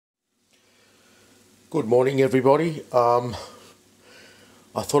Good morning, everybody. I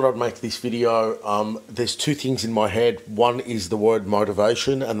thought I'd make this video. There's two things in my head. One is the word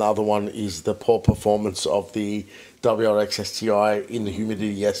motivation, and the other one is the poor performance of the WRX STI in the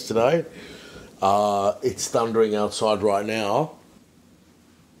humidity yesterday. It's thundering outside right now.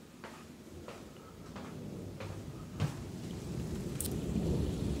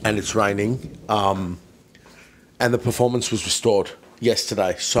 And it's raining. And the performance was restored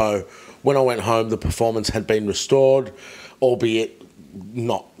yesterday. So when I went home, the performance had been restored, albeit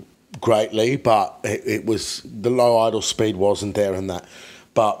not greatly, but it was, the low idle speed wasn't there and that.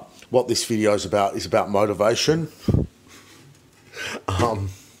 But what this video is about motivation.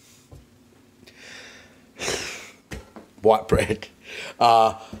 White bread.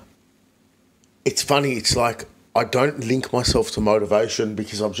 It's funny, it's like I don't link myself to motivation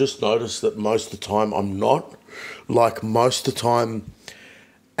because I've just noticed that most of the time I'm not. Like most of the time,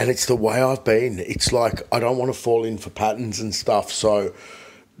 and it's the way I've been. It's like I don't want to fall in for patterns and stuff. So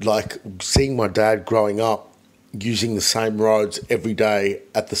like seeing my dad growing up using the same roads every day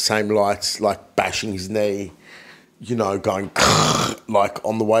at the same lights, like bashing his knee, you know, going like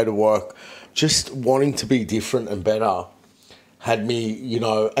on the way to work, just wanting to be different and better had me, you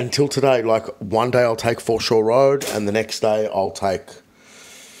know, until today. Like one day I'll take Foreshore Road and the next day I'll take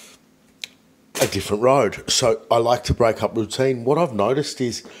a different road. So I like to break up routine. What I've noticed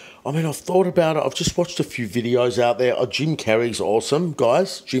is, I mean, I've thought about it. I've just watched a few videos out there. Jim Carrey's awesome,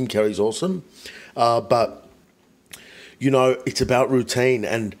 guys. Jim Carrey's awesome. But, you know, it's about routine.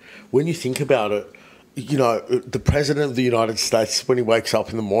 And when you think about it, you know, the President of the United States, when he wakes up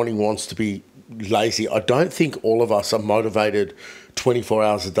in the morning, wants to be lazy. I don't think all of us are motivated 24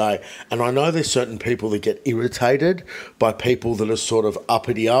 hours a day. And I know there's certain people that get irritated by people that are sort of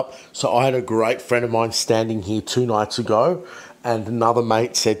uppity up. So I had a great friend of mine standing here 2 nights ago, and another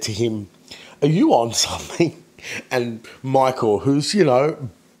mate said to him, "Are you on something?" And Michael, who's, you know,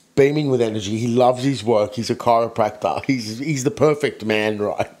 beaming with energy, he loves his work, he's a chiropractor, he's the perfect man,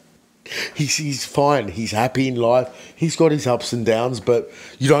 right? He's fine. He's happy in life. He's got his ups and downs, but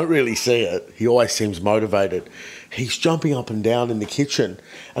you don't really see it. He always seems motivated. He's jumping up and down in the kitchen,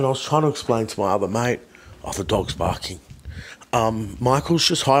 and I was trying to explain to my other mate, "Oh, the dog's barking." Michael's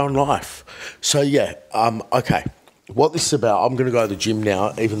just high on life. So yeah, okay. What this is about, I'm going to go to the gym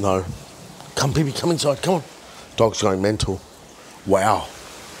now, even though... Come, baby, come inside, come on. Dog's going mental. Wow.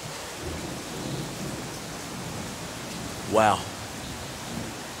 Wow.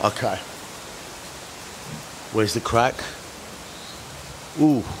 Okay. Where's the crack?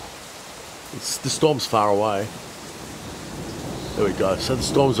 Ooh. The storm's far away. There we go. So the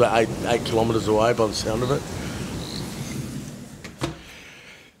storm's about 8 kilometres away by the sound of it.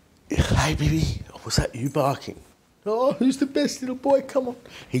 Hey, baby. Oh, was that you barking? Oh, who's the best little boy? Come on.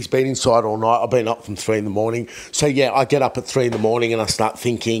 He's been inside all night. I've been up from 3 in the morning. So, yeah, I get up at 3 in the morning and I start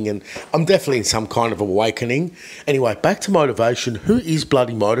thinking, and I'm definitely in some kind of awakening. Anyway, back to motivation. Who is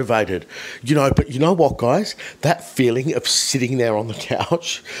bloody motivated? You know, but you know what, guys? That feeling of sitting there on the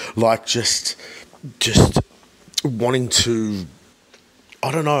couch, like just wanting to,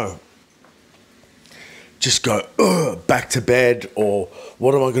 I don't know, just go back to bed, or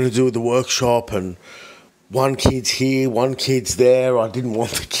what am I going to do with the workshop? And one kid's here, one kid's there. I didn't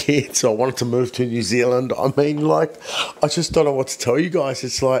want the kids. I wanted to move to New Zealand. I mean, like, I just don't know what to tell you guys.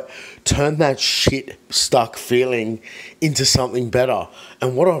 It's like, turn that shit stuck feeling into something better.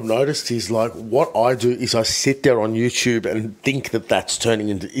 And what I've noticed is, like, what I do is I sit there on YouTube and think that that's turning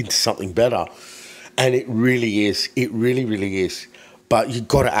into something better. And it really is. It really, really is. But you've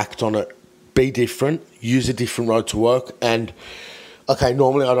got to act on it. Be different. Use a different road to work. And okay,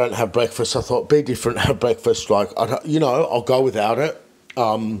 normally I don't have breakfast. I thought, be different, have breakfast. Like, you know, I'll go without it.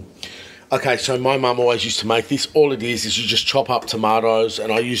 Okay, so my mum always used to make this. All it is you just chop up tomatoes,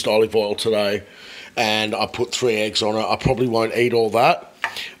 and I used olive oil today, and I put 3 eggs on it. I probably won't eat all that,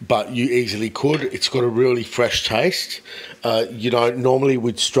 but you easily could. It's got a really fresh taste. You know, normally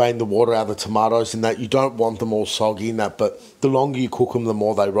we'd strain the water out of the tomatoes and that. You don't want them all soggy and that, but the longer you cook them, the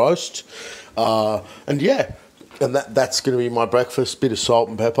more they roast. And yeah. And that's going to be my breakfast, bit of salt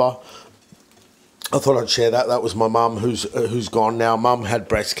and pepper. I thought I'd share that. That was my mum, who's gone now. Mum had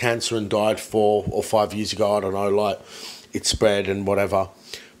breast cancer and died 4 or 5 years ago. I don't know, like, it spread and whatever.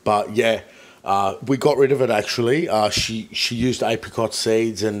 But, yeah, we got rid of it, actually. She used apricot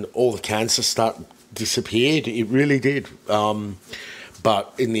seeds and all the cancer disappeared. It really did.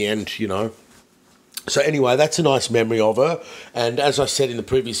 But in the end, you know. So anyway, that's a nice memory of her. And as I said in the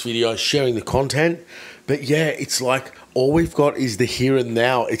previous video, sharing the content. But yeah, it's like All we've got is the here and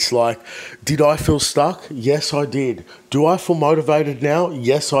now. It's like, did I feel stuck? Yes, I did. Do I feel motivated now?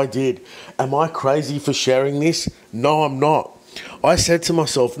 Yes, I did. Am I crazy for sharing this? No, I'm not. I said to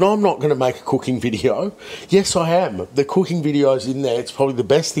myself, no, I'm not going to make a cooking video. Yes, I am. The cooking video is in there. It's probably the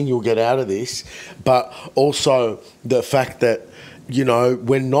best thing you'll get out of this. But also the fact that, you know,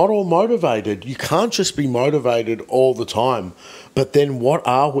 we're not all motivated. You can't just be motivated all the time. But then what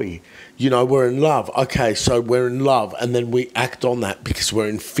are we? You know, we're in love. Okay, so we're in love, and then we act on that because we're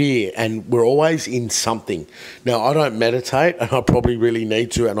in fear, and we're always in something. Now, I don't meditate, and I probably really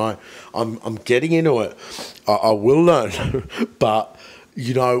need to, and I'm getting into it. I will learn. But,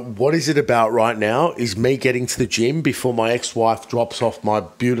 you know, what is it about right now is me getting to the gym before my ex-wife drops off my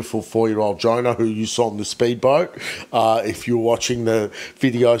beautiful 4-year-old Jonah, who you saw on the speedboat, if you're watching the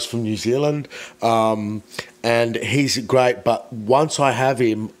videos from New Zealand. And he's great, but once I have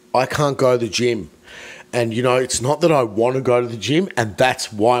him, I can't go to the gym. And, you know, it's not that I want to go to the gym, and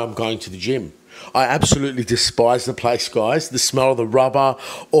that's why I'm going to the gym. I absolutely despise the place, guys. The smell of the rubber,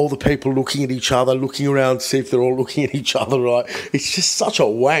 all the people looking at each other, looking around to see if they're all looking at each other, right? It's just such a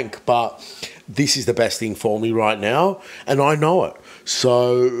wank, but this is the best thing for me right now, and I know it.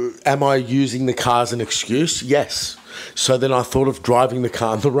 So am I using the car as an excuse? Yes. So then I thought of driving the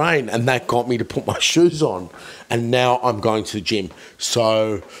car in the rain, and that got me to put my shoes on. And now I'm going to the gym.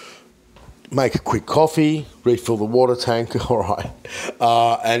 So make a quick coffee, refill the water tank, all right,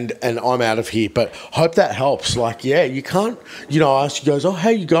 and I'm out of here. But hope that helps. Like, yeah, you can't, you know, I ask you guys, oh, how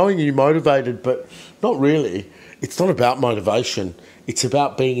are you going? Are you motivated? But not really. It's not about motivation. It's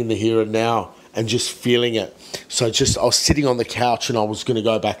about being in the here and now and just feeling it. So I was sitting on the couch and I was going to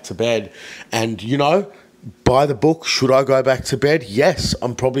go back to bed. And, you know, by the book, should I go back to bed? Yes,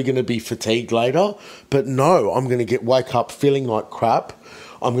 I'm probably going to be fatigued later. But no, I'm going to wake up feeling like crap.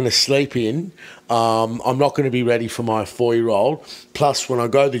 I'm going to sleep in. I'm not going to be ready for my 4-year-old. Plus, when I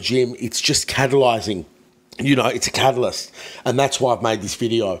go to the gym, it's just catalyzing. You know, it's a catalyst. And that's why I've made this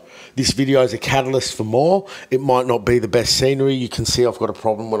video. This video is a catalyst for more. It might not be the best scenery. You can see I've got a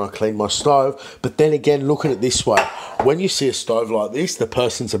problem when I clean my stove. But then again, look at it this way. When you see a stove like this, the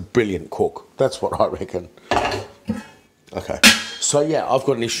person's a brilliant cook. That's what I reckon. Okay. So, yeah, I've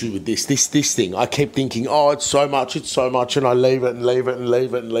got an issue with this thing. I keep thinking, oh, it's so much, and I leave it and leave it and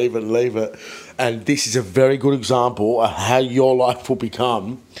leave it and leave it and leave it. And this is a very good example of how your life will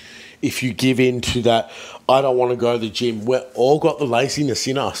become if you give in to that, I don't want to go to the gym. We're all got the laziness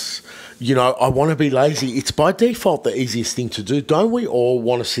in us. You know, I want to be lazy. It's by default the easiest thing to do. Don't we all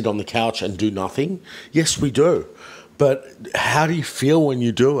want to sit on the couch and do nothing? Yes, we do. But how do you feel when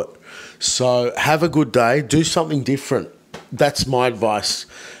you do it? So have a good day. Do something different. That's my advice.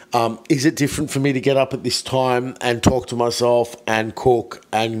 Is it different for me to get up at this time and talk to myself and cook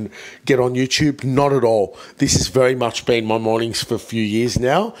and get on YouTube? Not at all. This has very much been my mornings for a few years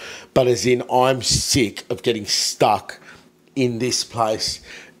now. But as in, I'm sick of getting stuck in this place,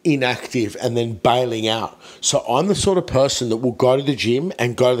 inactive, and then bailing out. So I'm the sort of person that will go to the gym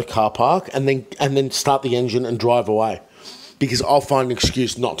and go to the car park and then start the engine and drive away because I'll find an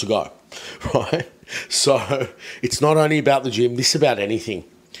excuse not to go, right? So it's not only about the gym. This is about anything.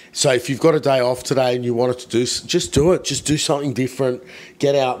 So if you've got a day off today and you wanted to do, just do it. Just do something different.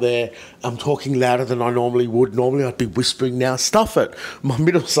 Get out there. I'm talking louder than I normally would. Normally I'd be whispering now. Stuff it. My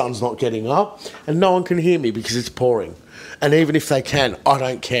middle son's not getting up and no one can hear me because it's pouring. And even if they can, I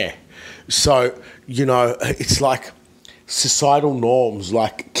don't care. So, you know, it's like societal norms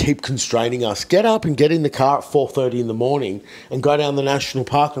like keep constraining us. Get up and get in the car at 4:30 in the morning and go down the national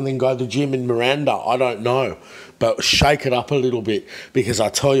park and then go to the gym in Miranda. I don't know. But shake it up a little bit because I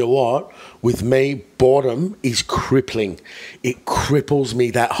tell you what, with me, boredom is crippling. It cripples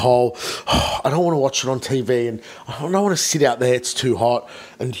me, that whole, I don't want to watch it on TV and I don't want to sit out there, it's too hot.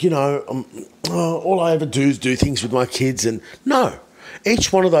 And, you know, all I ever do is do things with my kids. And no,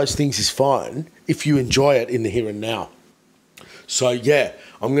 each one of those things is fine if you enjoy it in the here and now. So, yeah,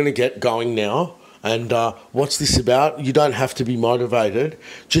 I'm going to get going now. And what's this about? You don't have to be motivated.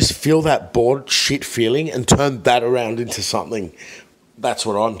 Just feel that bored shit feeling and turn that around into something. That's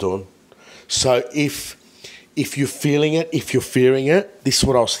what I'm doing. So if you're feeling it, if you're fearing it, this is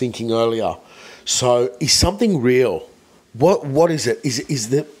what I was thinking earlier. So is something real? What is it? Is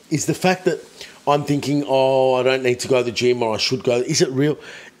the fact that I'm thinking, oh, I don't need to go to the gym or I should go, is it real?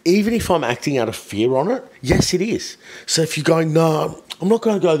 Even if I'm acting out of fear on it, yes, it is. So if you're going, no, I'm not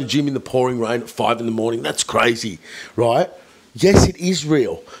going to go to the gym in the pouring rain at 5 in the morning, that's crazy, right? Yes, it is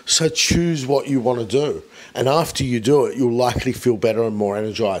real. So choose what you want to do. And after you do it, you'll likely feel better and more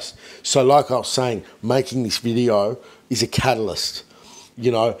energized. So like I was saying, making this video is a catalyst.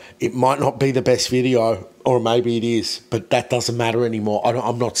 You know, it might not be the best video, or maybe it is, but that doesn't matter anymore.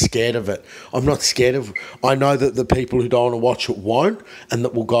 I'm not scared of it. I'm not scared of. I know that the people who don't want to watch it won't, and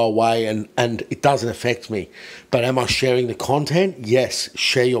that will go away, and it doesn't affect me. But am I sharing the content? Yes,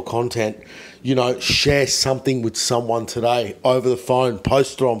 share your content. You know, share something with someone today over the phone,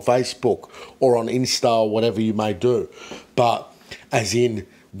 post it on Facebook or on Insta or whatever you may do. But as in,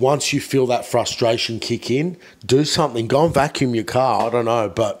 once you feel that frustration kick in, do something. Go and vacuum your car. I don't know.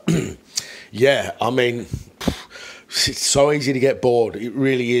 But yeah, I mean, it's so easy to get bored. It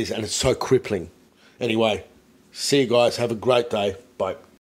really is. And it's so crippling. Anyway, see you guys. Have a great day. Bye.